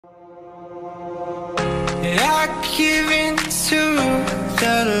I give in to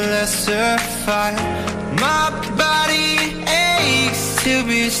the lesser fight. My body aches to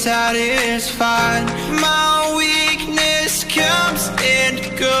be satisfied. My weakness comes and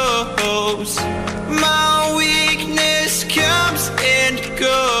goes. My weakness comes and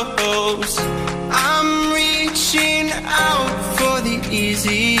goes. I'm reaching out for the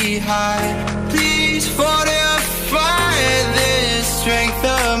easy high. Please fortify this strength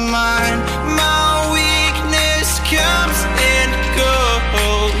of mine. My weakness comes and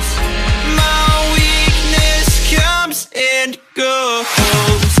goes. My weakness comes and goes.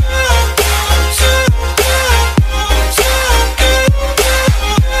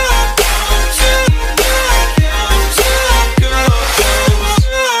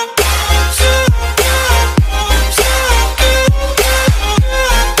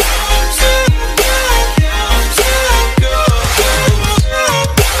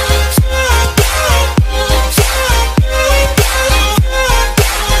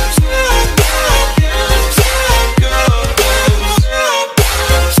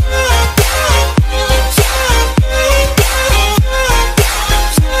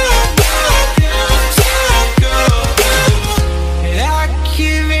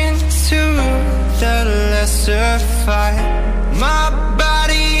 My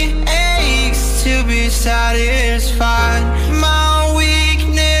body aches to be satisfied. My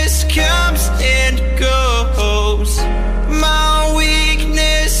weakness comes and goes. My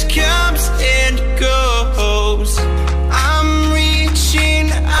weakness comes and goes. I'm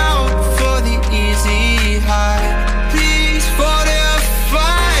reaching out for the easy high. Please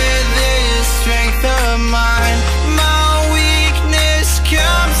fortify this strength of mine. My weakness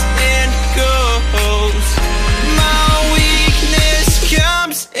comes and goes.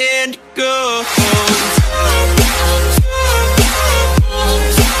 And go.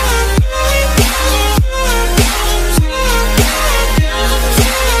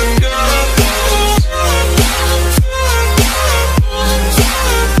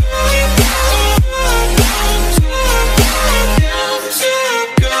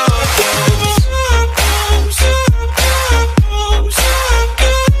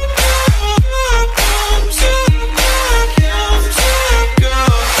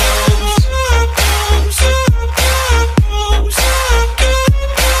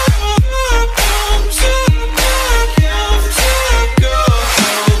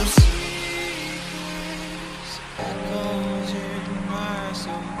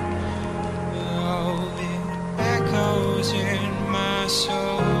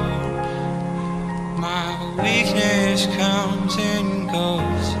 My weakness comes and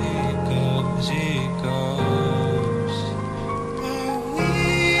goes, it goes, it goes. My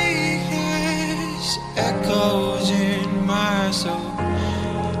weakness echoes in my soul.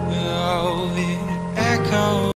 Oh, it echoes.